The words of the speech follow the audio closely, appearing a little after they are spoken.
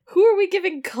we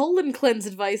giving colon cleanse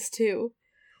advice to?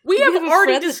 We have a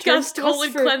already friend that discussed turns to us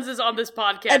colon for cleanses on this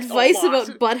podcast. Advice a lot.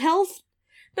 about butt health?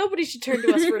 Nobody should turn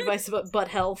to us for advice about butt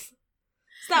health.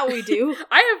 It's not what we do.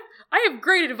 I have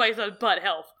great advice on butt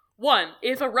health. 1,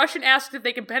 if a Russian asks if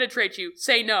they can penetrate you,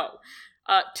 say no.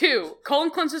 2,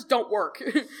 colon cleanses don't work.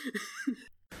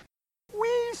 Oui,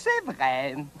 c'est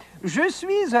vrai. Je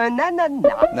suis un ananas.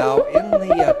 Now, in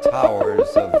the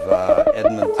towers of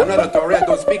Edmonton... I'm not a Tory, I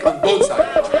don't speak on both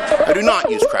sides. I do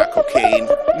not use crack cocaine,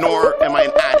 nor am I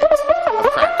an addict of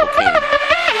crack cocaine.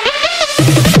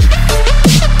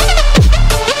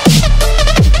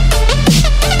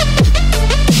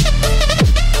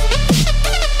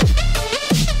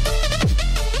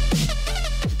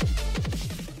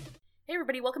 Hey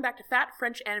everybody, welcome back to Fat,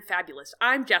 French, and Fabulous.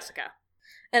 I'm Jessica.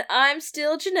 And I'm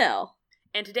still Janelle.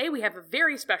 And today we have a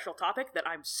very special topic that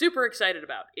I'm super excited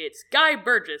about. It's Guy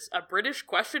Burgess, a British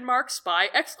spy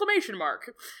active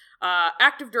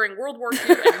during World War II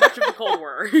and much of the Cold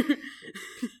War.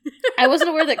 I wasn't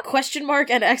aware that question mark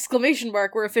and exclamation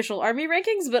mark were official army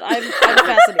rankings, but I'm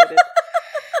fascinated.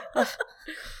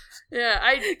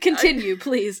 Yeah, Continue,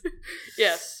 please.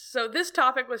 Yes. So this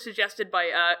topic was suggested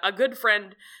by a good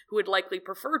friend who would likely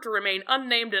prefer to remain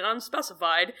unnamed and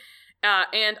unspecified,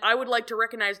 and I would like to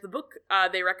recognize the book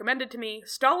they recommended to me,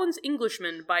 Stalin's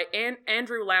Englishman by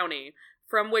Andrew Lowney,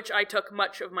 from which I took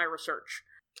much of my research.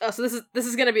 Oh, so this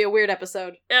is gonna be a weird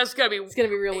episode. It's gonna be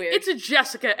real weird. It's a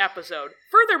Jessica episode.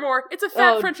 Furthermore, it's a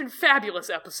Fat, French, and Fabulous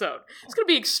episode. It's gonna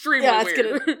be extremely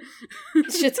weird.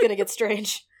 Shit's gonna get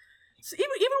strange. So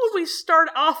even when we start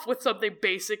off with something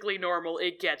basically normal,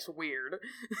 it gets weird.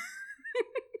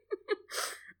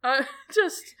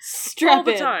 Just strap all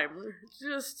the in. time.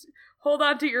 Just hold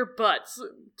on to your butts,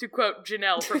 to quote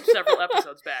Janelle from several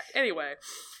episodes back. Anyway,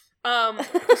 to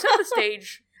set the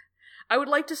stage, I would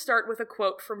like to start with a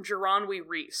quote from Geronwy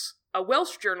Rhys, a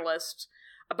Welsh journalist,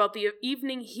 about the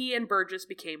evening he and Burgess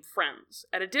became friends,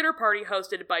 at a dinner party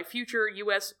hosted by future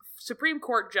U.S. Supreme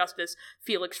Court Justice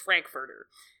Felix Frankfurter.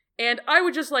 And I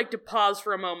would just like to pause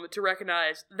for a moment to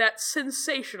recognize that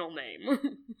sensational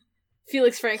name.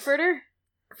 Felix Frankfurter?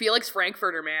 Felix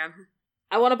Frankfurter, man.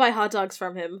 I want to buy hot dogs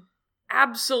from him.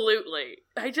 Absolutely.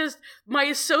 My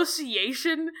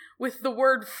association with the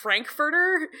word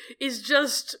Frankfurter is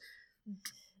just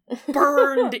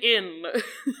burned in.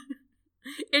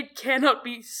 It cannot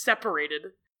be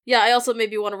separated. Yeah, I also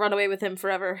maybe want to run away with him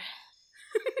forever.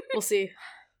 We'll see.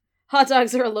 Hot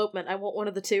dogs or elopement, I want one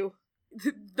of the two.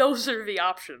 Those are the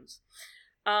options.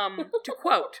 To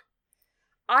quote,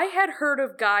 I had heard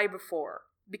of Guy before,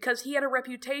 because he had a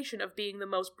reputation of being the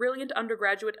most brilliant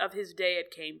undergraduate of his day at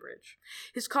Cambridge.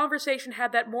 His conversation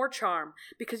had that more charm,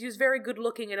 because he was very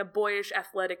good-looking in a boyish,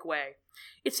 athletic way.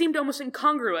 It seemed almost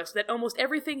incongruous that almost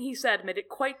everything he said made it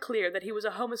quite clear that he was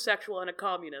a homosexual and a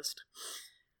communist.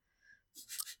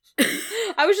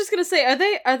 I was just gonna say,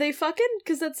 are they fucking?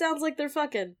 Because that sounds like they're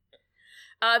fucking.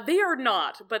 They are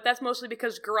not, but that's mostly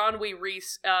because Geronwy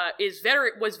Rhys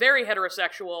was very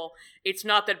heterosexual. It's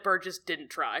not that Burgess didn't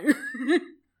try.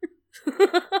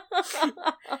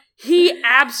 He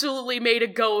absolutely made a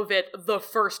go of it the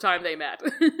first time they met.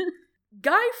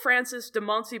 Guy Francis de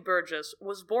Montcy Burgess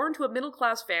was born to a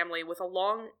middle-class family with a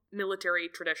long military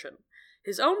tradition.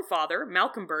 His own father,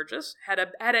 Malcolm Burgess, had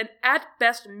an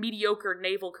at-best mediocre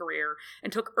naval career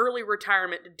and took early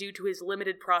retirement due to his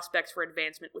limited prospects for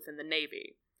advancement within the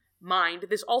Navy. Mind,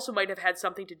 this also might have had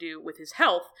something to do with his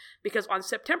health, because on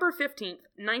September 15th,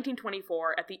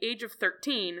 1924, at the age of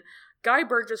 13, Guy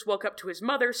Burgess woke up to his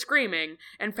mother screaming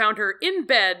and found her in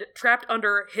bed, trapped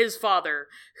under his father,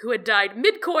 who had died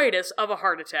mid-coitus of a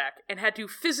heart attack, and had to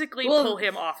physically pull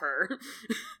him off her.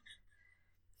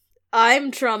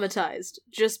 I'm traumatized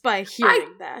just by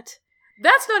hearing that.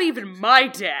 That's not even my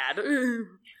dad.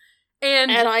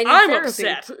 And I'm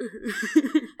upset.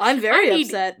 I'm very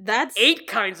upset. That's 8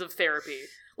 kinds of therapy.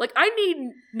 Like, I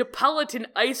need Neapolitan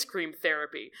ice cream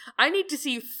therapy. I need to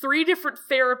see 3 different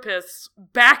therapists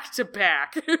back to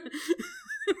back.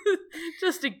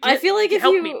 Just to I feel like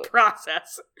help me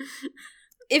process.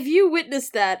 If you witness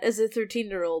that as a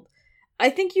 13-year-old, I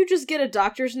think you just get a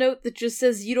doctor's note that just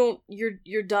says you're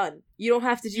done. You don't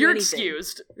have to do anything. You're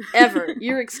excused. Ever.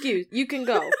 You're excused. You can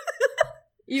go.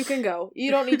 You can go.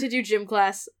 You don't need to do gym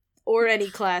class, or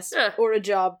any class, or a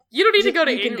job. You don't need to go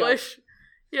to English.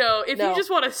 You know, if you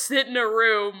just want to sit in a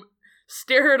room,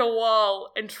 stare at a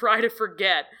wall, and try to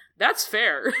forget, that's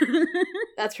fair.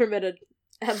 That's permitted.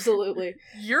 Absolutely.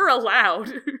 You're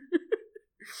allowed.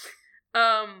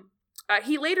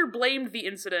 He later blamed the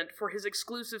incident for his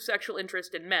exclusive sexual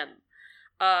interest in men.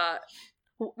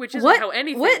 Which isn't how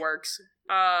anything works.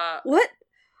 What?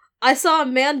 I saw a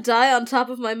man die on top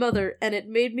of my mother, and it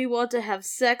made me want to have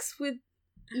sex with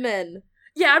men.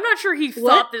 Yeah, I'm not sure he What?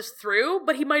 thought this through,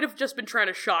 but he might have just been trying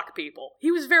to shock people.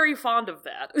 He was very fond of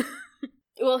that.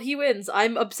 Well, he wins.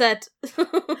 I'm upset.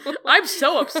 I'm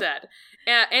so upset.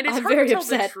 And it's I'm hard very to tell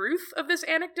the upset. truth of this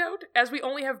anecdote, as we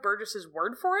only have Burgess's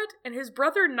word for it, and his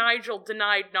brother Nigel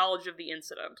denied knowledge of the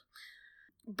incident.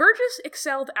 Burgess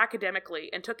excelled academically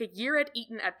and took a year at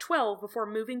Eton at 12 before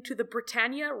moving to the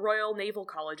Britannia Royal Naval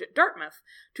College at Dartmouth,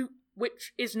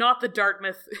 which is not the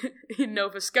Dartmouth in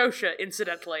Nova Scotia,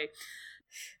 incidentally.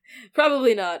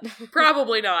 Probably not.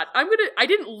 Probably not. I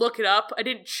didn't look it up, I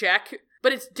didn't check,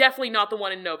 but it's definitely not the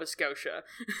one in Nova Scotia.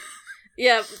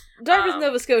 Yeah, Dartmouth,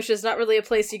 Nova Scotia is not really a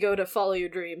place you go to follow your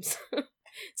dreams.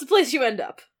 It's a place you end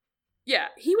up. Yeah,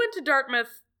 he went to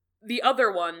Dartmouth, the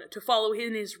other one, to follow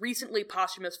in his recently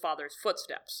posthumous father's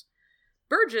footsteps.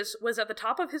 Burgess was at the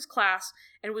top of his class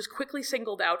and was quickly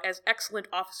singled out as excellent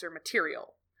officer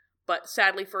material. But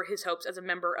sadly for his hopes as a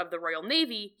member of the Royal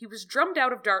Navy, he was drummed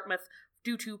out of Dartmouth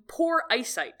due to poor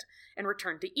eyesight and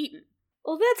returned to Eton.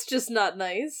 Well, that's just not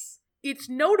nice. It's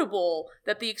notable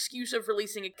that the excuse of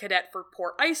releasing a cadet for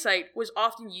poor eyesight was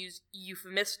often used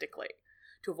euphemistically,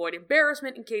 to avoid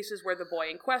embarrassment in cases where the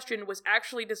boy in question was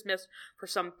actually dismissed for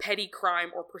some petty crime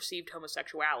or perceived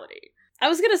homosexuality. I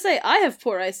was gonna say, I have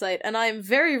poor eyesight, and I am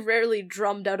very rarely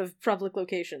drummed out of public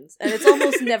locations, and it's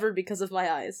almost never because of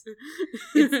my eyes.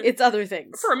 It's other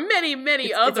things. For many, many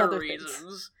It's other other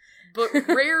reasons. But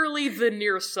rarely the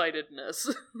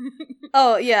nearsightedness.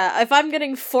 Oh, yeah, if I'm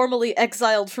getting formally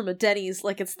exiled from a Denny's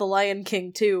like it's the Lion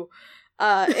King 2,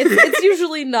 it's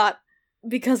usually not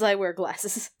because I wear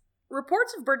glasses.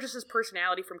 Reports of Burgess's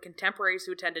personality from contemporaries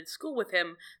who attended school with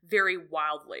him vary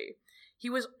wildly. He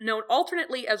was known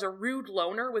alternately as a rude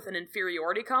loner with an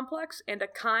inferiority complex and a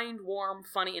kind, warm,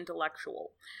 funny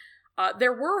intellectual.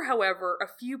 There were, however, a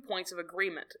few points of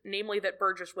agreement, namely that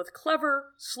Burgess was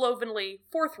clever, slovenly,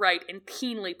 forthright, and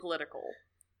keenly political.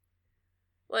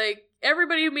 Like,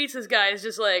 everybody who meets this guy is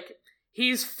just like,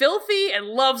 he's filthy and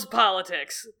loves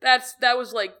politics. That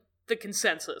was, like, the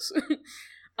consensus.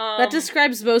 That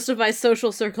describes most of my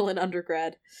social circle in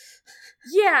undergrad.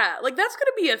 Yeah, like, that's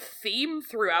gonna be a theme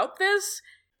throughout this.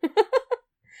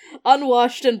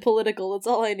 Unwashed and political, that's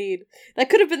all I need. That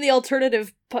could have been the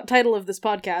alternative title of this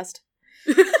podcast.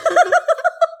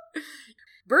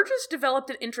 Burgess developed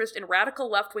an interest in radical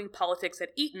left-wing politics at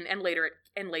Eton and later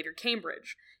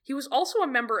Cambridge. He was also a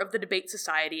member of the Debate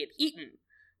Society at Eton,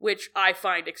 which I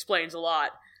find explains a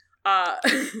lot.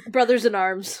 Brothers in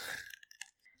Arms.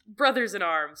 Brothers in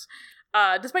Arms.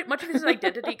 Despite much of his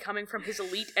identity coming from his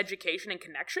elite education and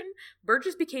connection,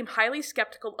 Burgess became highly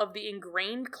skeptical of the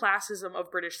ingrained classism of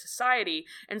British society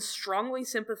and strongly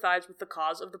sympathized with the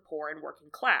cause of the poor and working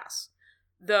class.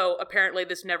 Though, apparently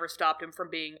this never stopped him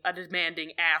from being a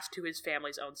demanding ass to his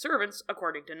family's own servants,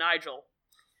 according to Nigel.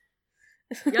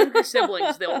 Younger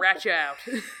siblings, they'll rat you out.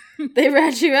 They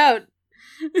rat you out.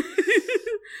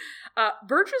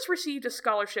 Burgess received a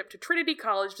scholarship to Trinity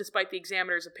College despite the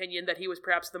examiner's opinion that he was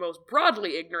perhaps the most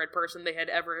broadly ignorant person they had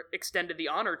ever extended the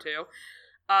honor to.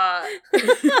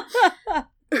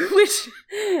 Which...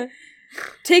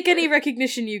 Take any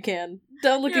recognition you can.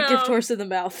 Don't look a gift horse in the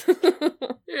mouth.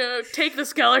 Take the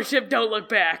scholarship, don't look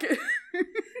back.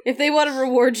 If they want to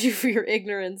reward you for your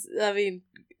ignorance, I mean,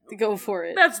 go for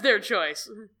it. That's their choice.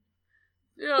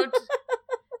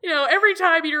 Every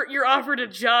time you're offered a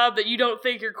job that you don't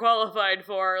think you're qualified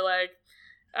for, like,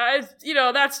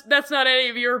 that's not any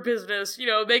of your business.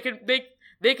 They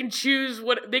can choose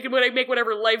they can make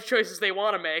whatever life choices they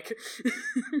want to make.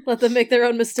 Let them make their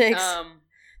own mistakes.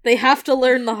 They have to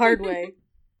learn the hard way.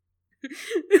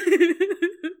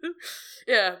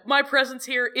 Yeah, my presence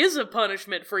here is a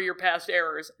punishment for your past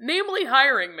errors, namely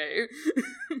hiring me.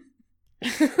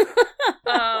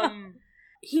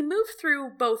 He moved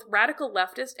through both radical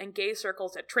leftist and gay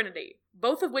circles at Trinity,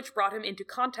 both of which brought him into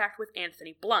contact with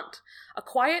Anthony Blunt, a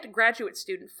quiet graduate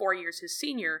student 4 years his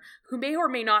senior, who may or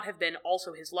may not have been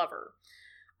also his lover.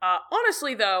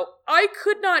 Honestly, though, I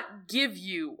could not give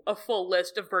you a full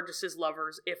list of Burgess's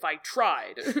lovers if I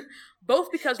tried.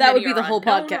 Both because that many would be are the whole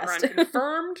unknown podcast. or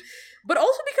unconfirmed, but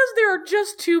also because there are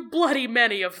just too bloody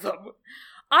many of them.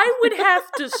 I would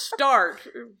have to start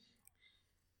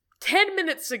 10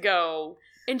 minutes ago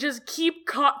and just keep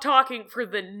talking for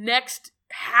the next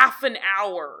half an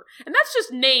hour. And that's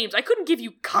just names. I couldn't give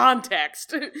you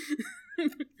context.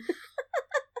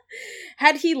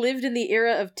 Had he lived in the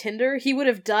era of Tinder, he would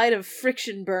have died of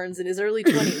friction burns in his early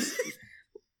 20s.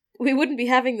 We wouldn't be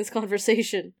having this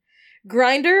conversation.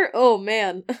 Grindr? Oh,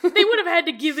 man. They would have had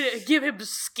to give him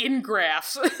skin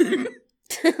grafts.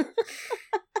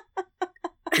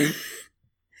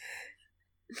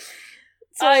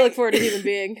 So I look forward to human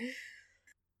being.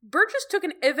 Burgess took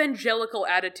an evangelical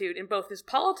attitude in both his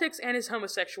politics and his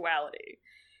homosexuality.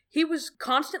 He was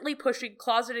constantly pushing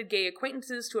closeted gay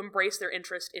acquaintances to embrace their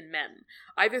interest in men,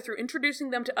 either through introducing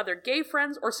them to other gay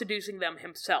friends or seducing them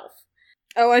himself.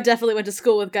 Oh, I definitely went to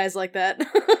school with guys like that.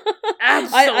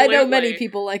 Absolutely. I know many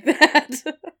people like that.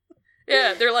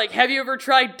 Yeah, they're like, have you ever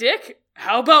tried dick?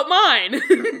 How about mine?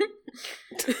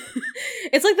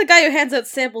 It's like the guy who hands out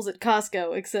samples at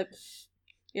Costco, except,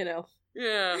 yeah,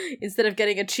 instead of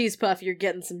getting a cheese puff, you're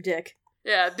getting some dick.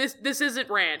 Yeah, this isn't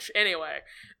ranch. Anyway.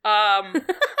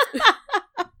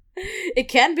 It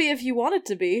can be if you want it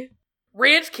to be.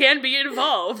 Ranch can be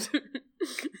involved.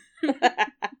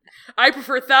 I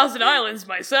prefer Thousand Islands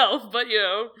myself, but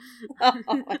Oh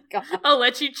my god. I'll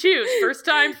let you choose. First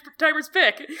timer's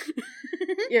pick.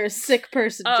 You're a sick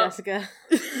person, Jessica.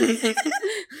 The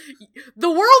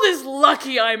world is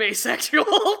lucky I'm asexual.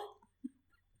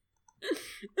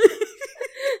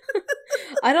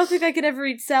 I don't think I could ever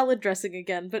eat salad dressing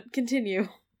again, but continue.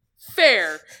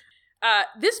 Fair.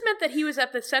 This meant that he was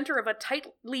at the center of a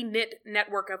tightly knit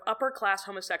network of upper-class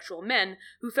homosexual men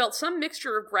who felt some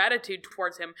mixture of gratitude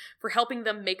towards him for helping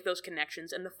them make those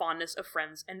connections and the fondness of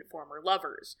friends and former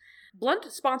lovers.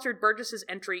 Blunt sponsored Burgess's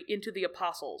entry into the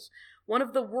Apostles, one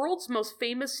of the world's most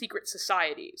famous secret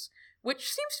societies, which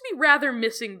seems to be rather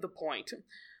missing the point.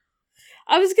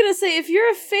 I was gonna say, if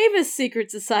you're a famous secret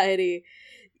society,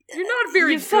 you're not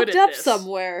very good fucked at up this.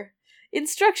 somewhere.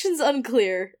 Instructions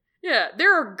unclear. Yeah,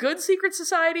 there are good secret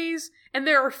societies, and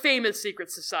there are famous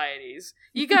secret societies.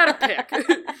 You gotta pick.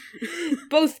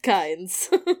 Both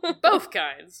kinds. Both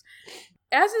kinds.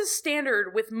 As is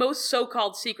standard with most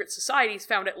so-called secret societies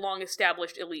found at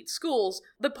long-established elite schools,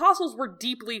 the Apostles were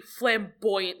deeply,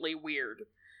 flamboyantly weird.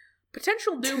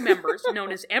 Potential new members,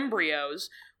 known as embryos,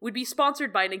 would be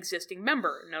sponsored by an existing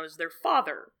member, known as their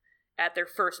father. At their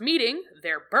first meeting,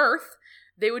 their birth,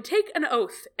 they would take an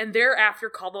oath, and thereafter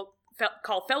call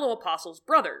fellow apostles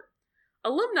brother.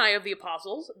 Alumni of the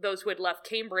Apostles, those who had left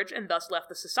Cambridge and thus left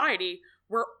the society,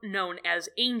 were known as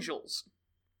angels.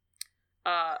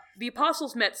 The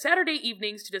Apostles met Saturday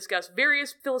evenings to discuss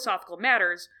various philosophical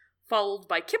matters, followed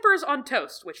by kippers on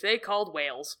toast, which they called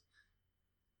whales.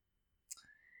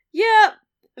 Yeah,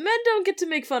 men don't get to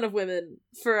make fun of women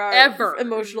for our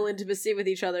emotional intimacy with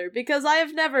each other, because I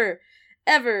have never,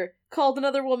 ever called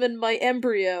another woman my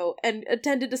embryo and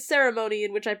attended a ceremony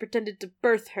in which I pretended to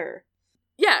birth her.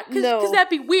 Yeah, because that'd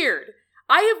be weird.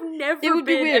 I have never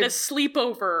been at a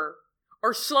sleepover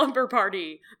or slumber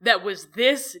party that was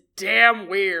this damn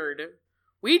weird.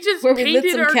 We just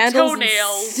painted our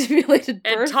toenails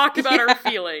and talked about our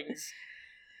feelings.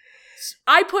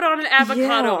 I put on an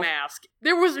avocado mask.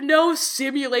 There was no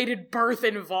simulated birth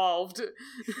involved.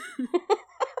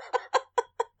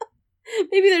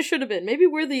 Maybe there should have been. Maybe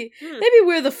we're the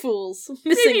fools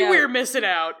Maybe we're missing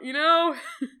out, you know?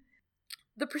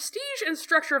 The prestige and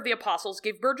structure of the Apostles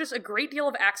gave Burgess a great deal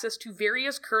of access to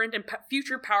various current and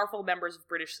future powerful members of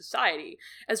British society,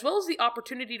 as well as the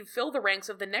opportunity to fill the ranks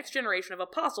of the next generation of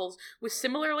apostles with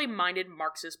similarly minded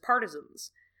Marxist partisans.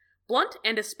 Blunt,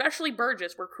 and especially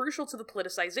Burgess, were crucial to the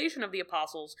politicization of the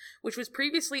Apostles, which was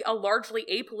previously a largely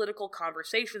apolitical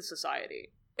conversation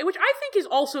society. Which I think is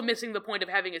also missing the point of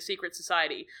having a secret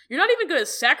society. You're not even going to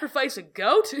sacrifice a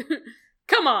goat?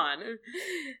 Come on.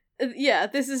 Yeah,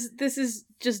 this is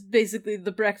just basically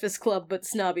the Breakfast Club, but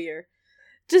snobbier.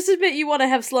 Just admit you want to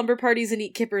have slumber parties and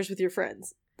eat kippers with your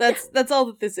friends. That's all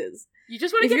that this is. You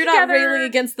just want to get together, if you're not railing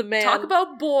against the man, talk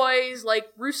about boys like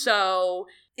Rousseau.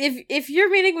 If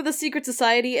you're meeting with a secret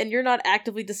society and you're not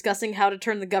actively discussing how to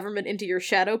turn the government into your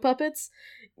shadow puppets,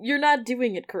 you're not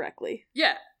doing it correctly.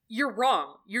 Yeah, you're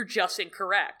wrong. You're just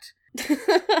incorrect.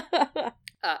 Fellow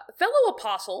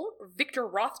apostle, Victor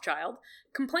Rothschild,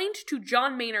 complained to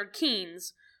John Maynard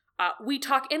Keynes, "We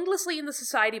talk endlessly in the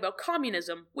society about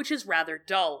communism, which is rather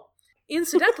dull."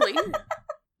 Incidentally,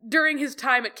 during his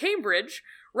time at Cambridge,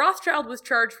 Rothschild was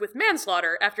charged with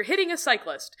manslaughter after hitting a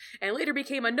cyclist, and later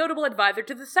became a notable advisor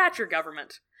to the Thatcher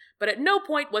government. But at no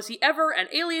point was he ever an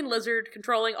alien lizard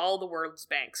controlling all the world's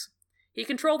banks. He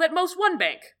controlled at most one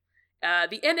bank,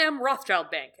 the N.M. Rothschild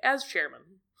Bank, as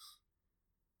chairman.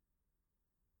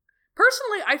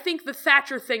 Personally, I think the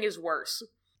Thatcher thing is worse.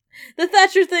 The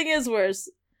Thatcher thing is worse.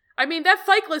 I mean, that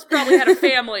cyclist probably had a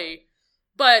family,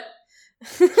 but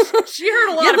she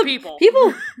hurt a lot of people.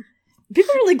 People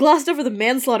really glossed over the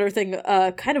manslaughter thing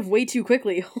kind of way too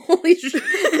quickly. Holy shit.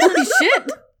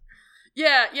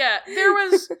 Yeah. There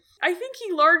was... I think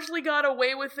he largely got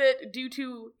away with it due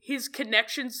to his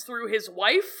connections through his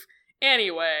wife.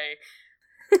 Anyway.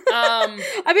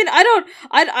 I mean,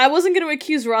 I wasn't going to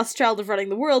accuse Rothschild of running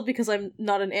the world because I'm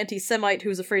not an anti-Semite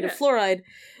who's afraid of fluoride,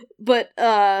 but,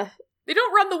 they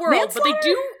don't run the world, but they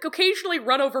do occasionally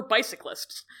run over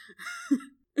bicyclists.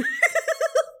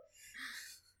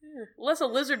 Less a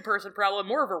lizard person problem,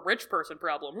 more of a rich person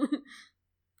problem.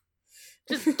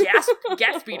 Just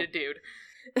Gatsby a dude.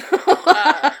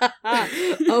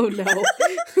 Oh no.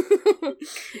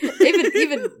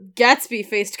 even Gatsby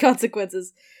faced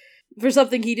consequences for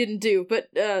something he didn't do, but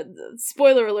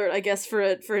spoiler alert, I guess, for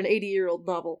an 80-year-old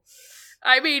novel.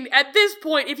 I mean, at this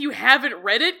point, if you haven't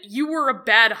read it, you were a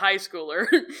bad high schooler.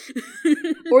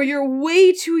 Or you're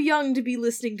way too young to be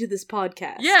listening to this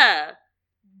podcast. Yeah.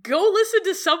 Go listen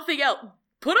to something else.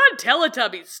 Put on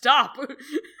Teletubbies. Stop.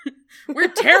 We're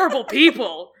terrible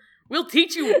people. We'll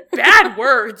teach you bad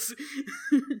words.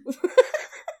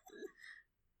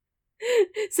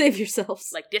 Save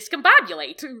yourselves. Like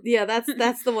discombobulate. Yeah,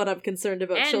 that's the one I'm concerned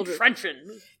about. And children.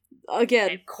 Truncheon.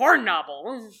 Again. And corn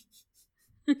nobble.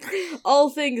 All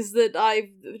things that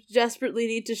I desperately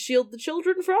need to shield the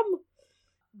children from.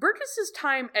 Burgess's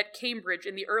time at Cambridge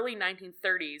in the early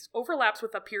 1930s overlaps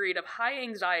with a period of high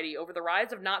anxiety over the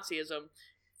rise of Nazism,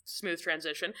 smooth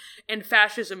transition, and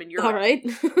fascism in Europe. All right.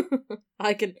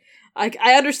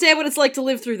 I understand what it's like to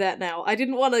live through that now. I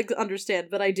didn't want to understand,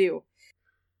 but I do.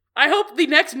 I hope the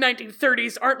next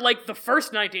 1930s aren't like the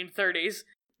first 1930s.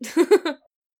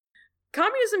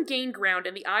 Communism gained ground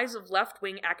in the eyes of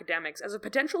left-wing academics as a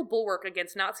potential bulwark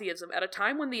against Nazism at a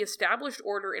time when the established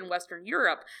order in Western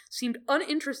Europe seemed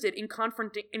uninterested in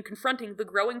confronting the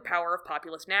growing power of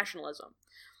populist nationalism.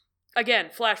 Again,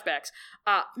 flashbacks.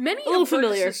 Many of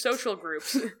Burgess's social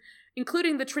groups,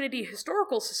 including the Trinity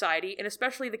Historical Society and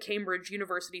especially the Cambridge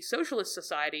University Socialist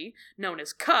Society, known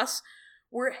as CUS,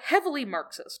 were heavily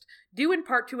Marxist, due in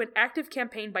part to an active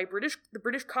campaign by the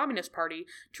British Communist Party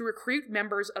to recruit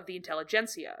members of the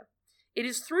intelligentsia. It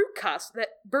is through CUS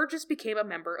that Burgess became a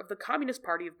member of the Communist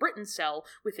Party of Britain cell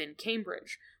within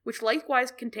Cambridge, which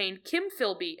likewise contained Kim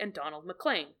Philby and Donald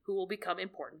MacLean, who will become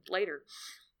important later.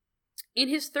 In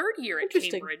his third year at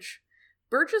Cambridge,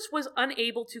 Burgess was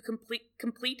unable to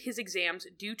complete his exams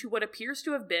due to what appears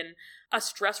to have been a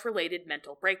stress-related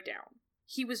mental breakdown.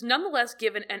 He was nonetheless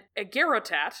given an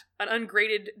agerotat, an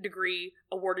ungraded degree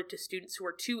awarded to students who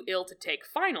are too ill to take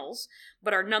finals,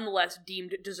 but are nonetheless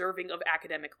deemed deserving of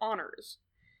academic honors.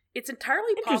 It's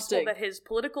entirely possible that his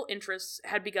political interests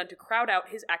had begun to crowd out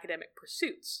his academic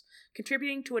pursuits,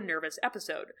 contributing to a nervous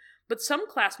episode, but some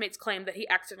classmates claim that he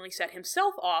accidentally set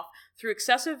himself off through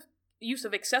use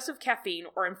of excessive caffeine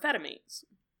or amphetamines.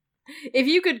 If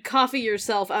you could coffee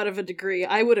yourself out of a degree,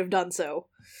 I would have done so.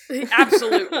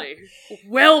 Absolutely.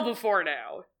 Well before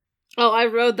now. Oh, I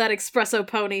rode that espresso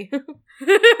pony.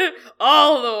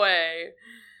 All the way.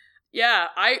 Yeah,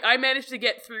 I managed to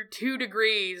get through 2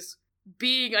 degrees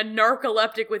being a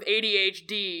narcoleptic with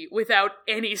ADHD without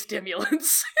any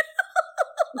stimulants.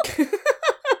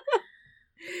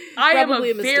 I am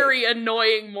a very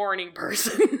annoying morning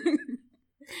person.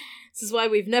 This is why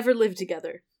we've never lived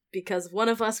together. Because one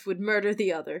of us would murder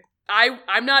the other.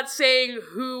 I'm not saying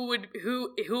who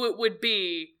it would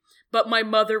be, but my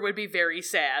mother would be very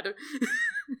sad.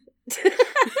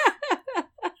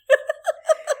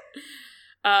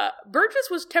 Burgess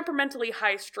was temperamentally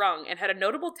high-strung and had a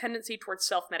notable tendency towards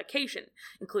self-medication,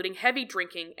 including heavy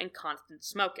drinking and constant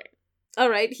smoking.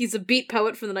 Alright, he's a beat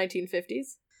poet from the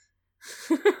 1950s.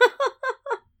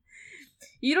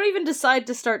 You don't even decide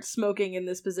to start smoking in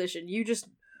this position. You just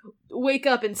wake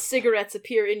up and cigarettes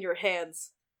appear in your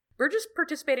hands. Burgess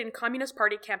participated in Communist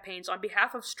Party campaigns on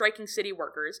behalf of striking city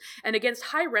workers and against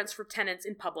high rents for tenants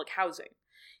in public housing.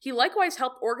 He likewise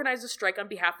helped organize a strike on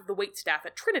behalf of the waitstaff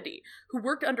at Trinity, who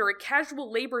worked under a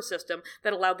casual labor system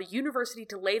that allowed the university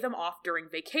to lay them off during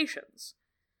vacations.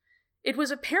 It was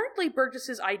apparently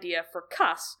Burgess's idea for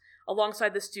CUS,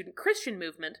 alongside the student Christian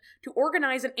movement, to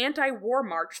organize an anti-war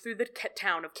march through the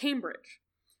town of Cambridge.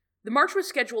 The march was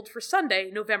scheduled for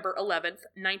Sunday, November 11th,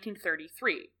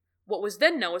 1933, what was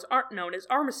then known as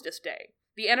Armistice Day,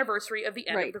 the anniversary of the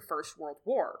end of the First World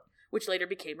War, which later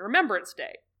became Remembrance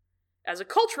Day. As a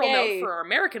cultural note for our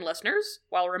American listeners,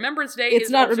 while Remembrance Day is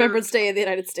not Remembrance Day in the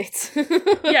United States.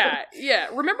 yeah.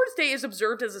 Remembrance Day is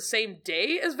observed as the same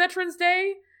day as Veterans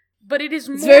Day, but it is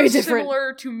more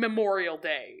similar to Memorial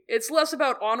Day. It's less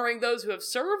about honoring those who have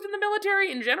served in the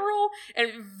military in general,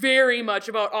 and very much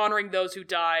about honoring those who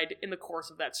died in the course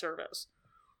of that service.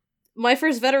 My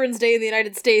first Veterans Day in the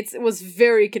United States was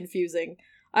very confusing.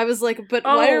 I was like, but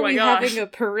why are we having a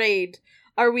parade?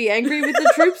 Are we angry with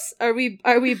the troops? Are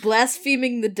we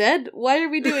blaspheming the dead? Why are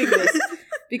we doing this?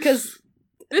 Because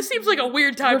this seems like a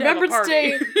weird time to have a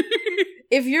party.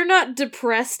 If you're not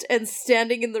depressed and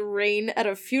standing in the rain at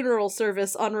a funeral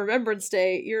service on Remembrance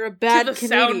Day, you're a bad Canadian. To the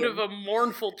sound of a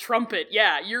mournful trumpet,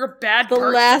 yeah, you're a bad person. The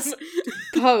last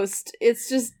post, it's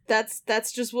just,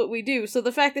 that's just what we do. So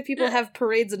the fact that people have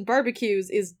parades and barbecues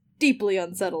is deeply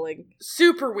unsettling.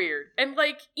 Super weird. And,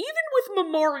 like, even with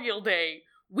Memorial Day,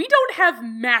 we don't have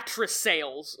mattress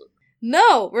sales.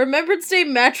 No! Remembrance Day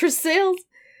mattress sales?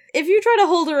 If you try to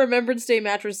hold a Remembrance Day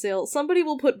mattress sale, somebody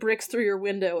will put bricks through your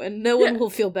window and no one will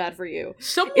feel bad for you.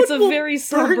 It's a very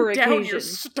somber occasion. Down your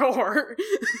store.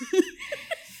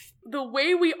 The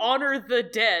way we honor the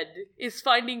dead is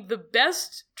finding the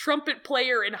best trumpet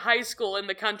player in high school in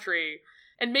the country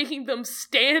and making them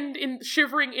stand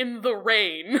shivering in the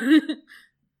rain.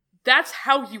 That's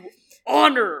how you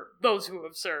honor those who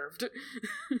have served.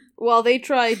 While they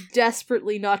try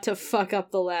desperately not to fuck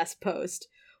up the last post.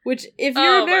 Which, if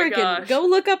you're American, go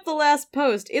look up The Last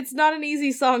Post. It's not an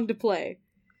easy song to play.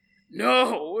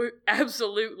 No,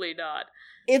 absolutely not.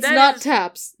 It's not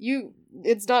taps.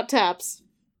 It's not taps.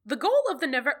 The goal of the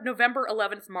November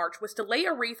 11th march was to lay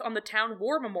a wreath on the town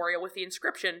war memorial with the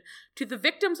inscription, "To the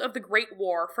victims of the Great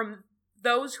War, from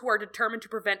those who are determined to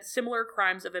prevent similar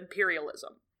crimes of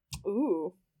imperialism."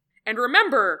 Ooh. And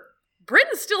remember,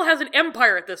 Britain still has an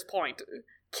empire at this point.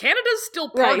 Canada's still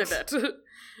part of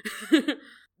it.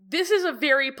 This is a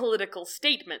very political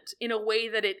statement, in a way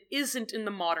that it isn't in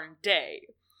the modern day.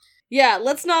 Yeah,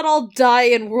 let's not all die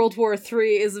in World War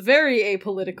III is very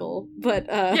apolitical, but,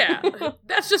 Yeah,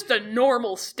 that's just a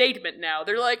normal statement now.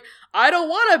 They're like, I don't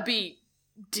want to be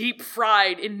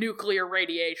deep-fried in nuclear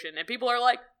radiation, and people are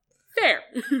like, fair.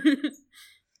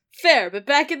 Fair, but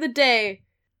back in the day,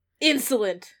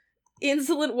 insolent.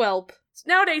 Insolent whelp.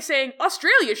 Nowadays saying,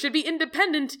 Australia should be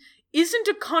independent isn't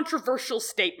a controversial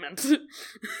statement.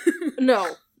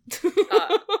 No.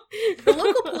 The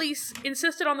local police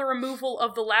insisted on the removal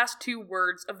of the last two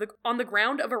words on the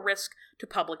ground of a risk to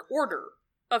public order.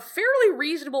 A fairly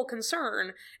reasonable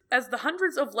concern, as the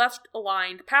hundreds of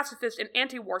left-aligned, pacifist, and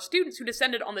anti-war students who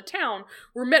descended on the town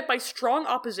were met by strong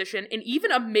opposition and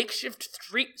even a makeshift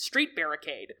street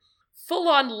barricade.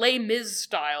 Full-on Les Mis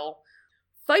style.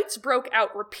 Fights broke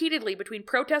out repeatedly between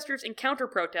protesters and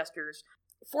counter-protesters,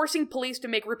 forcing police to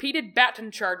make repeated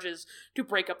baton charges to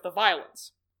break up the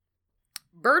violence.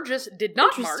 Burgess did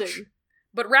not march,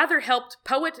 but rather helped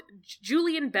poet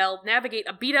Julian Bell navigate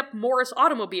a beat-up Morris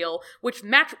automobile with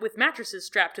mattresses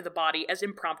strapped to the body as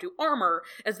impromptu armor,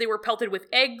 as they were pelted with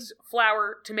eggs,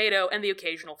 flour, tomato, and the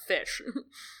occasional fish.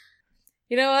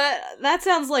 You know what? That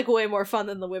sounds like way more fun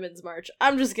than the Women's March.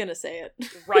 I'm just gonna say it.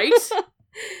 Right?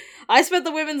 I spent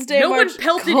the Women's Day March No one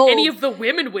pelted cold. Any of the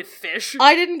women with fish.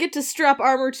 I didn't get to strap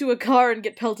armor to a car and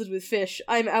get pelted with fish.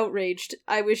 I'm outraged.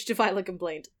 I wish to file a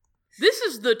complaint. This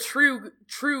is the true,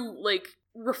 like,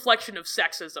 reflection of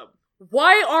sexism.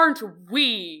 Why aren't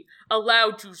we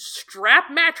allowed to strap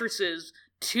mattresses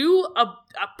to a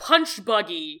punch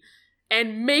buggy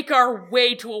and make our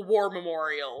way to a war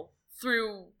memorial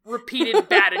through repeated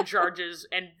baton charges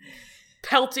and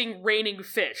pelting raining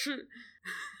fish?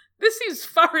 This seems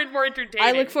far and more entertaining.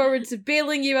 I look forward to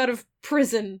bailing you out of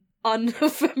prison on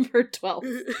November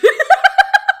 12th.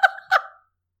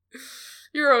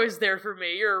 You're always there for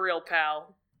me. You're a real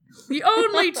pal. The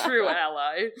only true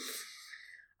ally.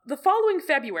 The following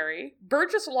February,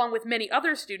 Burgess, along with many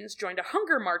other students, joined a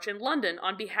hunger march in London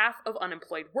on behalf of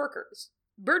unemployed workers.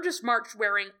 Burgess marched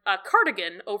wearing a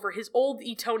cardigan over his old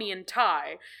Etonian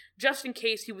tie, just in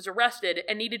case he was arrested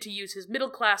and needed to use his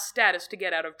middle-class status to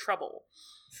get out of trouble.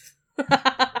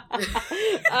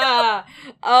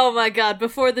 Oh my god,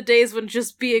 before the days when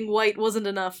just being white wasn't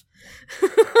enough.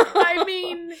 I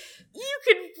mean, you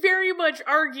could very much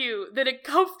argue that it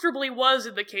comfortably was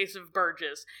in the case of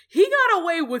Burgess. He got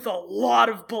away with a lot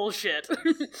of bullshit.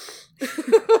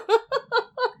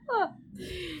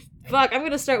 Fuck, I'm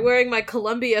gonna start wearing my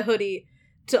Columbia hoodie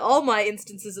to all my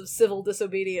instances of civil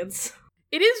disobedience.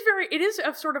 It is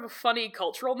a sort of a funny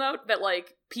cultural note that,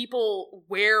 like, people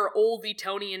wear old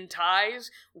Etonian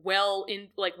ties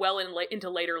into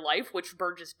later life, which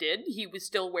Burgess did. He was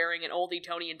still wearing an old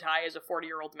Etonian tie as a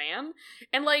 40-year-old man.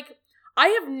 And, like, I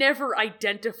have never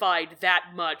identified that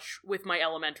much with my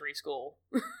elementary school.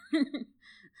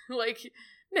 Like,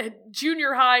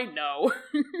 junior high, no.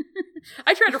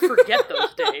 I try to forget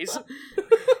those days.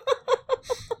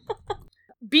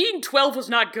 Being 12 was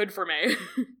not good for me.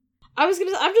 I'm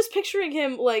just picturing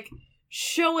him, like,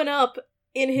 showing up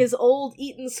in his old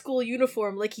Eton school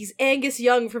uniform like he's Angus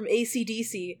Young from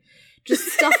AC/DC, just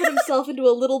stuffing himself into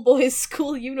a little boy's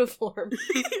school uniform.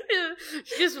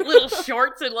 Just little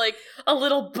shorts and, like, a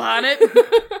little bonnet.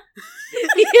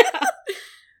 Yeah.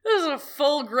 This is a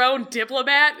full-grown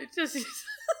diplomat.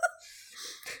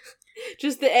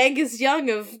 Just the Angus Young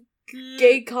of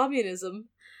gay communism.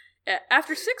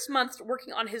 After 6 months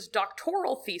working on his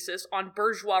doctoral thesis on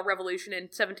bourgeois revolution in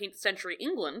 17th century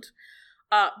England,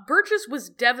 Burgess was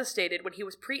devastated when he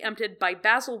was preempted by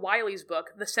Basil Wiley's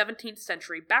book, The 17th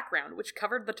Century Background, which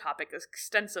covered the topic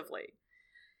extensively.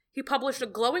 He published a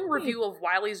glowing review of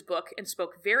Wiley's book and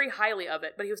spoke very highly of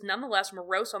it, but he was nonetheless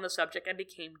morose on the subject and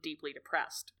became deeply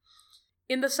depressed.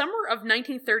 In the summer of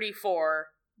 1934,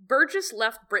 Burgess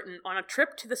left Britain on a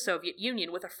trip to the Soviet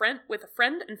Union with a friend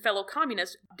and fellow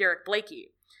communist, Derek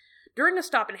Blakey. During a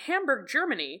stop in Hamburg,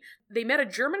 Germany, they met a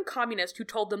German communist who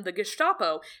told them the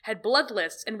Gestapo had blood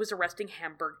lists and was arresting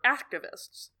Hamburg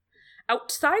activists.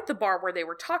 Outside the bar where they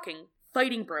were talking,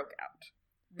 fighting broke out.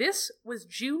 This was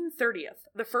June 30th,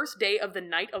 the first day of the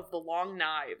Night of the Long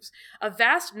Knives, a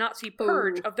vast Nazi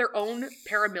purge of their own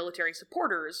paramilitary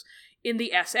supporters in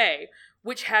the SA,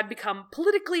 which had become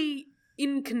politically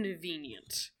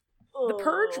inconvenient. The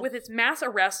purge, with its mass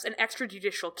arrests and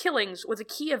extrajudicial killings, was a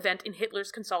key event in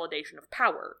Hitler's consolidation of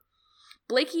power.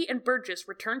 Blakey and Burgess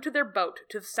returned to their boat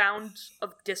to the sounds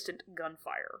of distant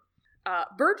gunfire.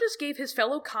 Burgess gave his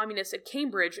fellow communists at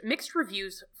Cambridge mixed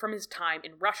reviews from his time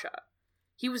in Russia.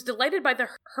 He was delighted by the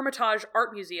Hermitage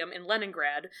Art Museum in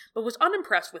Leningrad, but was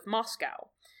unimpressed with Moscow.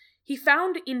 He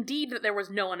found, indeed, that there was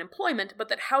no unemployment, but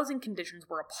that housing conditions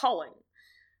were appalling.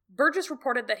 Burgess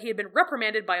reported that he had been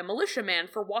reprimanded by a militiaman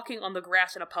for walking on the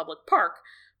grass in a public park,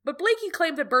 but Blakey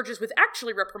claimed that Burgess was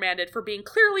actually reprimanded for being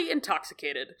clearly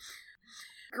intoxicated.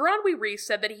 Garanwi Rees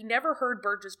said that he never heard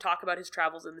Burgess talk about his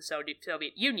travels in the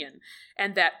Soviet Union,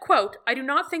 and that, quote, "I do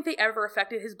not think they ever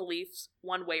affected his beliefs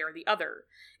one way or the other.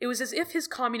 It was as if his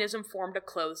communism formed a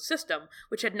closed system,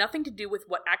 which had nothing to do with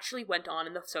what actually went on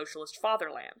in the socialist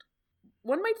fatherland."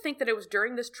 One might think that it was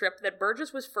during this trip that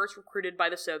Burgess was first recruited by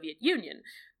the Soviet Union,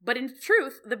 but in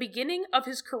truth, the beginning of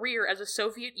his career as a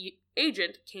Soviet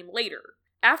agent came later,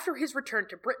 after his return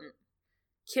to Britain.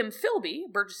 Kim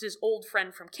Philby, Burgess's old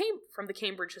friend from the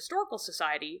Cambridge Historical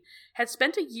Society, had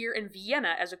spent a year in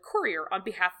Vienna as a courier on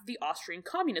behalf of the Austrian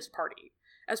Communist Party,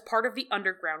 as part of the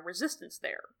underground resistance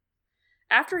there.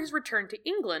 After his return to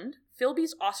England,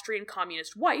 Philby's Austrian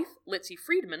communist wife, Litzy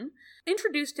Friedman,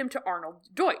 introduced him to Arnold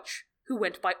Deutsch, who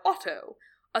went by Otto,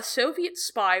 a Soviet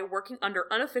spy working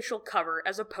under unofficial cover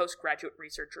as a postgraduate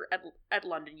researcher at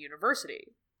London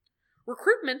University.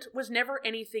 Recruitment was never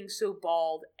anything so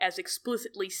bald as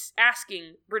explicitly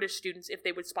asking British students if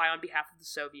they would spy on behalf of the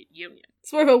Soviet Union.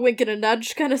 It's more of a wink and a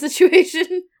nudge kind of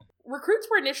situation. Recruits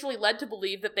were initially led to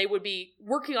believe that they would be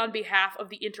working on behalf of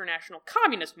the international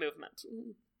communist movement.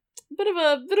 Bit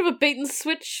of a bait and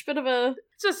switch,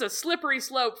 It's just a slippery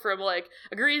slope from, like,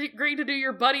 agreeing to do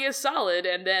your buddy a solid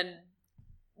and then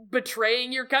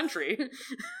betraying your country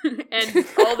and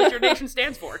all that your nation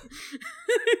stands for.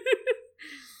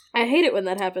 I hate it when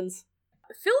that happens.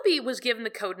 Philby was given the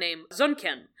codename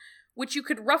Zunken, which you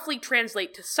could roughly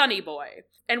translate to Sonny Boy,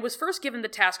 and was first given the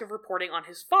task of reporting on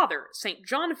his father, St.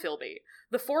 John Philby,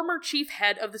 the former chief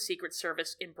head of the Secret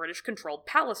Service in British-controlled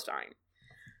Palestine.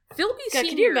 Philby Sr.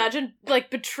 Can you imagine, like,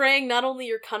 betraying not only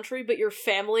your country, but your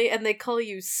family, and they call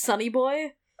you Sonny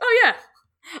Boy? Oh, yeah.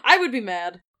 I would be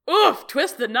mad. Oof,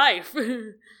 twist the knife.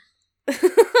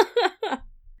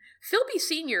 Philby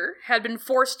Sr. had been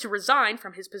forced to resign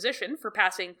from his position for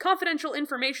passing confidential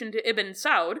information to Ibn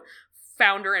Saud,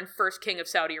 founder and first king of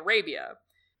Saudi Arabia.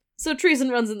 So treason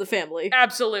runs in the family.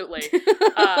 Absolutely.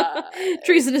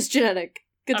 Treason is genetic.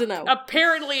 Good to know.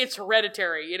 Apparently it's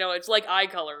hereditary. You know, it's like eye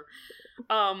color.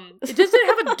 Does it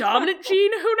have a dominant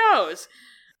gene? Who knows?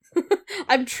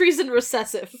 I'm treason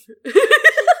recessive.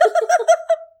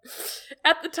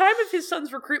 At the time of his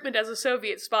son's recruitment as a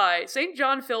Soviet spy, St.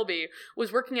 John Philby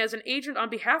was working as an agent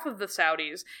on behalf of the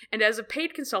Saudis and as a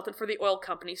paid consultant for the oil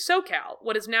company SoCal,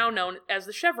 what is now known as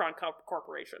the Chevron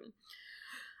Corporation.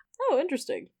 Oh,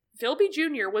 interesting. Philby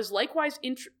Jr. was likewise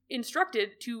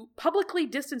instructed to publicly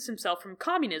distance himself from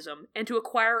communism and to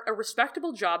acquire a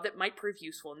respectable job that might prove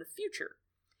useful in the future.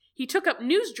 He took up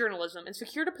news journalism and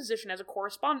secured a position as a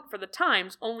correspondent for the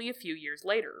Times only a few years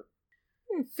later.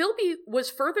 Philby was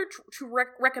further to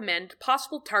recommend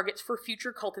possible targets for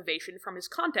future cultivation from his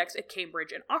contacts at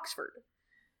Cambridge and Oxford.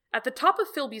 At the top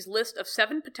of Philby's list of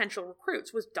 7 potential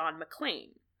recruits was Don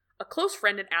McLean, a close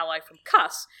friend and ally from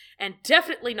Cuss, and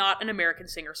definitely not an American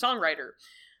singer-songwriter.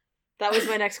 That was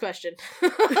my next question.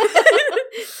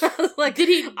 I was like, did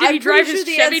he drive his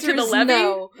Chevy to the levee?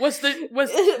 No. Was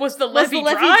the levee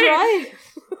dry?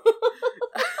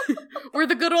 Were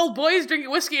the good old boys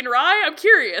drinking whiskey and rye? I'm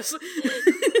curious.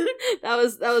 That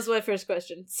was my first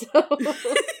question. So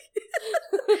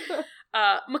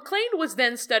McLean was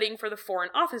then studying for the Foreign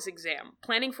Office exam,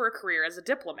 planning for a career as a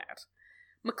diplomat.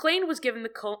 McLean was given the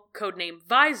codename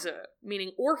Weise,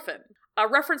 meaning orphan, a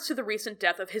reference to the recent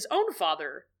death of his own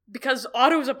father, because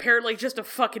Otto's apparently just a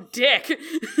fucking dick.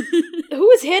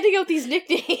 Who is handing out these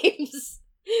nicknames?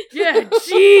 Yeah,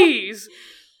 jeez!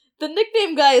 The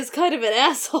nickname guy is kind of an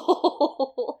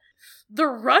asshole. The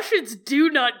Russians do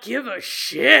not give a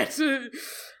shit!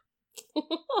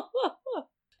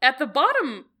 At the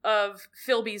bottom of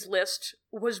Philby's list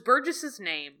was Burgess's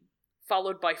name,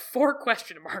 followed by 4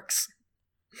 question marks.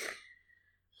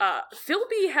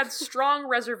 Philby had strong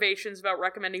reservations about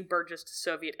recommending Burgess to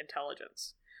Soviet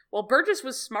intelligence. While Burgess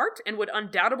was smart and would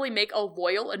undoubtedly make a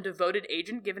loyal and devoted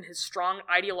agent given his strong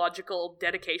ideological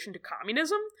dedication to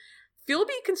communism,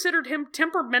 Philby considered him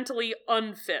temperamentally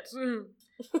unfit.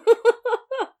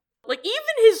 Like,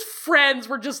 even his friends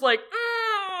were just like,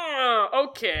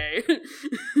 okay.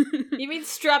 You mean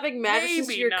strapping mattresses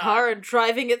Maybe to your not. car and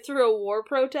driving it through a war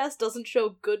protest doesn't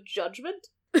show good judgment?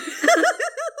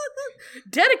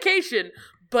 Dedication,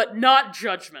 but not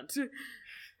judgment.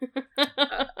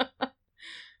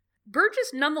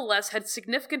 Burgess nonetheless had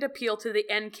significant appeal to the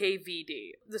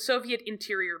NKVD, the Soviet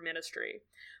Interior Ministry.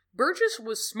 Burgess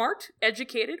was smart,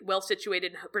 educated,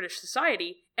 well-situated in British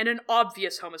society, and an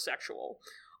obvious homosexual,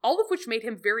 all of which made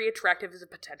him very attractive as a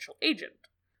potential agent.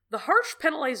 The harsh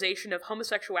penalization of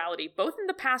homosexuality, both in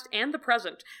the past and the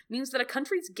present, means that a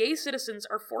country's gay citizens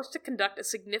are forced to conduct a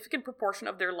significant proportion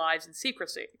of their lives in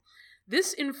secrecy.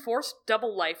 This enforced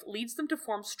double life leads them to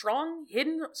form strong,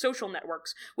 hidden social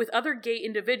networks with other gay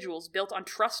individuals built on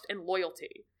trust and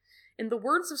loyalty. In the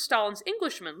words of Stalin's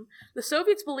Englishman, the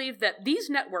Soviets believed that these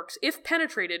networks, if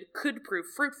penetrated, could prove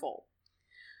fruitful.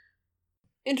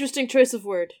 Interesting choice of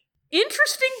word.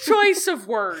 Interesting choice of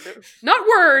word. Not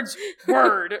words,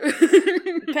 word.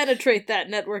 Penetrate that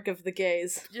network of the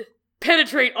gays.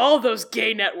 Penetrate all those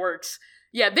gay networks.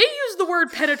 Yeah, they use the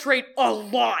word penetrate a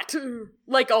lot.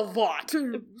 Like, a lot.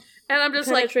 And I'm just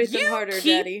Penetrate like, them you harder,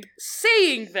 keep Daddy.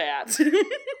 saying that.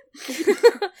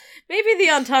 Maybe the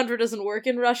entendre doesn't work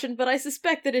in Russian, but I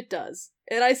suspect that it does.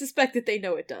 And I suspect that they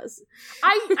know it does.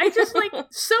 I just, like,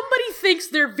 somebody thinks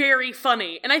they're very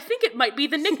funny, and I think it might be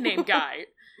the nickname guy.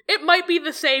 It might be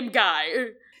the same guy.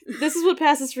 This is what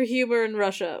passes for humor in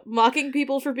Russia. Mocking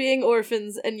people for being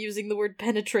orphans and using the word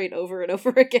penetrate over and over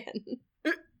again.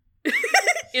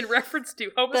 In reference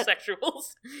to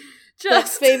homosexuals. That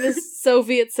famous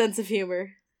Soviet sense of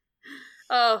humor.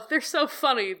 Oh, they're so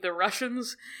funny, the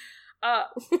Russians.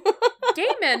 Gay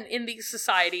men in these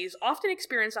societies often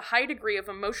experience a high degree of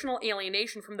emotional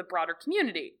alienation from the broader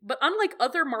community, but unlike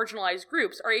other marginalized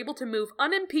groups, are able to move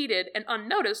unimpeded and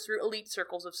unnoticed through elite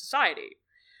circles of society.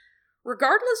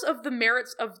 Regardless of the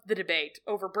merits of the debate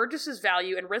over Burgess's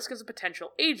value and risk as a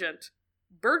potential agent,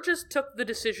 Burgess took the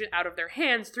decision out of their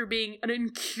hands through being an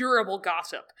incurable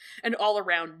gossip, an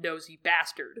all-around nosy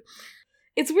bastard.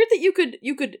 It's weird that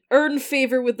you could earn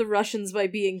favor with the Russians by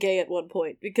being gay at one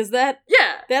point, because that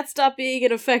stopped being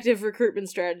an effective recruitment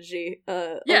strategy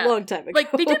a long time ago.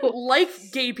 Like, they didn't like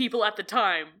gay people at the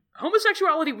time.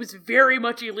 Homosexuality was very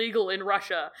much illegal in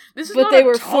Russia. But they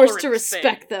were forced to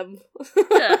respect them.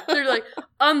 Yeah, they're like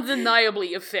undeniably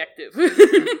effective.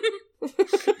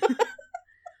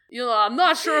 You know, I'm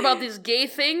not sure about this gay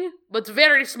thing, but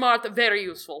very smart, very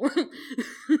useful.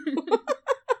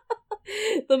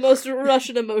 The most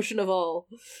Russian emotion of all.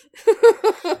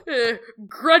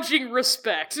 Grudging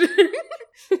respect.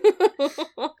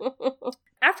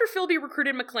 After Philby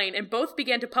recruited McLean and both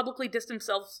began to publicly distance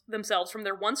themselves from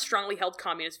their once strongly held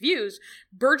communist views,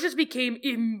 Burgess became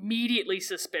immediately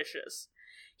suspicious.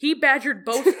 He badgered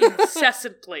both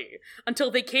incessantly,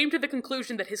 until they came to the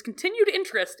conclusion that his continued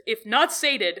interest, if not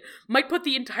sated, might put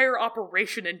the entire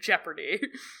operation in jeopardy.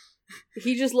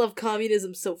 He just loved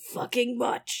communism so fucking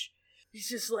much. He's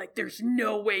just like, there's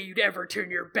no way you'd ever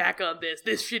turn your back on this.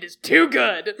 This shit is too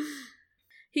good.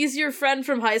 He's your friend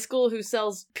from high school who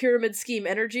sells pyramid scheme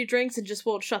energy drinks and just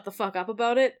won't shut the fuck up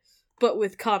about it, but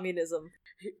with communism.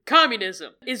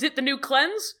 Communism. Is it the new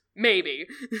cleanse? Maybe.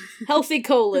 Healthy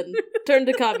colon. Turn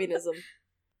to communism.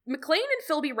 McLean and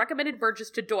Philby recommended Burgess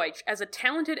to Deutsch as a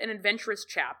talented and adventurous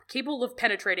chap, capable of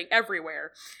penetrating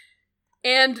everywhere.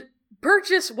 And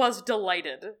Burgess was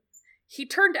delighted. He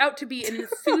turned out to be an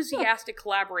enthusiastic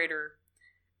collaborator.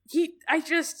 They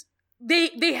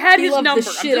had his number. I'm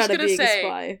just gonna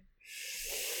say.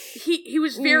 He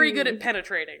was very good at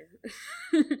penetrating.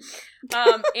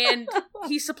 And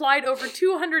he supplied over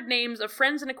 200 names of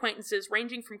friends and acquaintances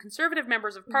ranging from conservative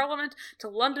members of parliament to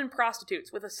London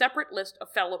prostitutes with a separate list of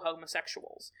fellow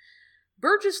homosexuals.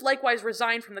 Burgess likewise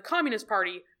resigned from the Communist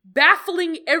Party,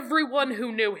 baffling everyone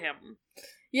who knew him.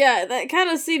 Yeah, that kind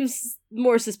of seems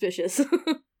more suspicious.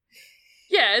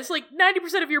 Yeah, it's like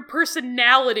 90% of your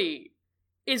personality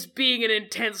is being an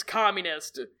intense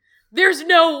communist. There's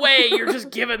no way you're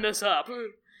just giving this up.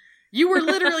 You were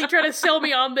literally trying to sell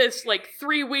me on this,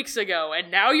 3 weeks ago,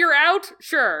 and now you're out?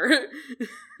 Sure.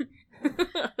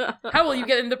 How will you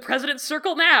get in the president's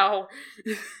circle now?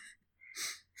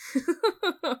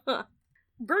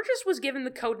 Burgess was given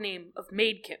the codename of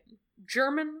Mädchen,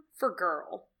 German for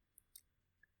girl.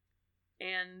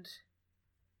 And...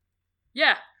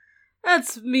 yeah.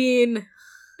 That's mean.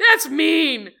 That's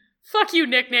mean! Fuck you,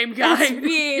 nickname guy. That's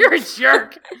mean. You're a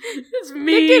jerk. That's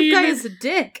mean. Nickname guy is a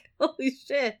dick. Holy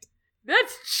shit.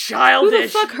 That's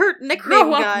childish. Who the fuck hurt nickname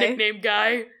Grow guy? up, nickname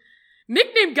guy.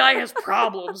 Nickname guy has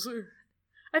problems.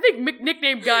 I think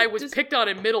nickname guy was picked on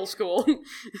in middle school.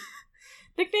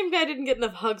 Nickname guy didn't get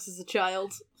enough hugs as a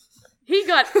child. He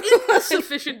got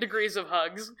insufficient degrees of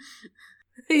hugs.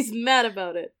 He's mad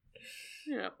about it.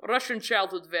 Yeah, Russian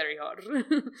childhood very hard.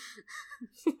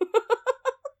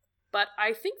 But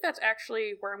I think that's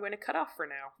actually where I'm going to cut off for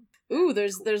now. Ooh,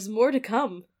 there's more to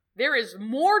come. There is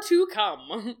more to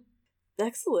come.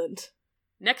 Excellent.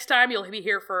 Next time you'll be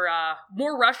here for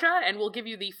more Russia, and we'll give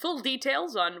you the full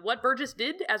details on what Burgess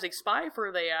did as a spy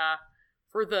for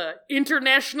the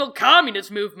international communist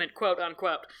movement, quote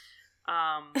unquote.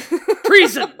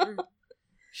 Treason.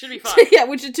 Should be fun. Yeah,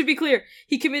 which, to be clear,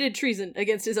 he committed treason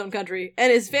against his own country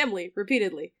and his family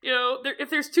repeatedly. You know, if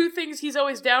there's two things he's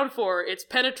always down for, it's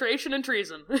penetration and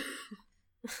treason.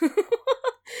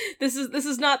 This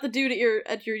is not the dude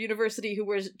at your university who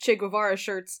wears Che Guevara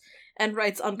shirts and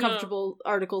writes uncomfortable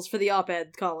articles for the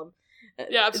op-ed column.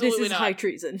 Yeah, absolutely This is not. high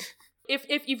treason.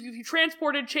 If you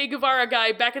transported Che Guevara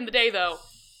guy back in the day, though,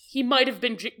 he might have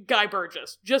been Guy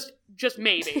Burgess. Just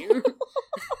maybe.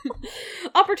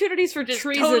 Opportunities for Just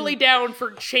treason. totally down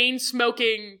for chain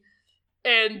smoking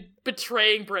and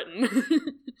betraying Britain.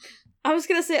 I was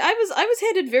gonna say, I was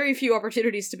handed very few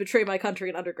opportunities to betray my country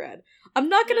in undergrad. I'm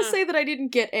not gonna say that I didn't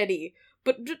get any,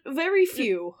 but very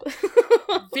few.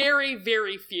 Very,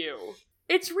 very few.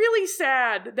 It's really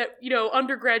sad that,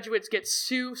 undergraduates get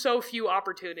so few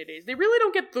opportunities. They really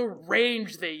don't get the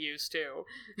range they used to.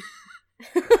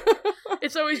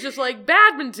 It's always just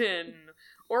badminton,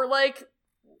 or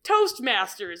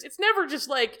Toastmasters. It's never just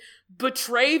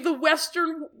betray the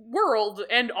Western world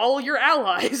and all your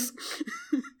allies.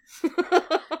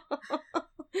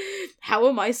 How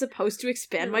am I supposed to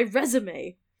expand my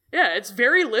resume? Yeah, it's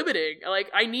very limiting.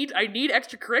 I need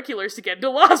extracurriculars to get into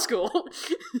law school.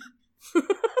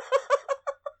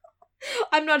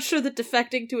 I'm not sure that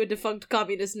defecting to a defunct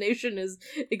communist nation is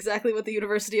exactly what the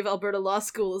University of Alberta Law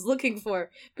School is looking for,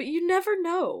 but you never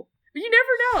know. You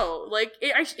never know.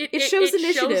 It shows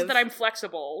initiative. Shows that I'm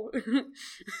flexible. The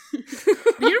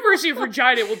University of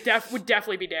Regina would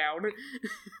definitely be down.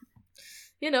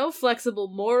 Flexible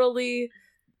morally,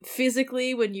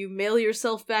 physically, when you mail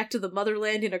yourself back to the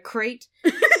motherland in a crate.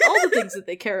 All the things that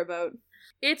they care about.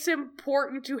 It's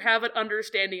important to have an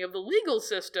understanding of the legal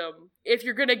system. If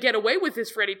you're gonna get away with this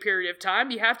for any period of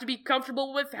time, you have to be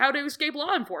comfortable with how to escape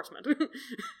law enforcement.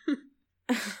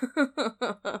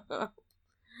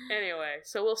 Anyway,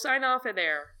 so we'll sign off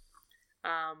there.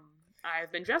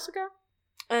 I've been Jessica.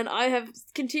 And I have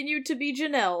continued to be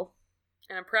Janelle.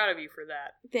 And I'm proud of you for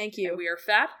that. Thank you. And we are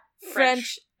fat,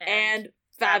 French, and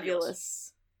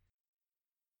fabulous.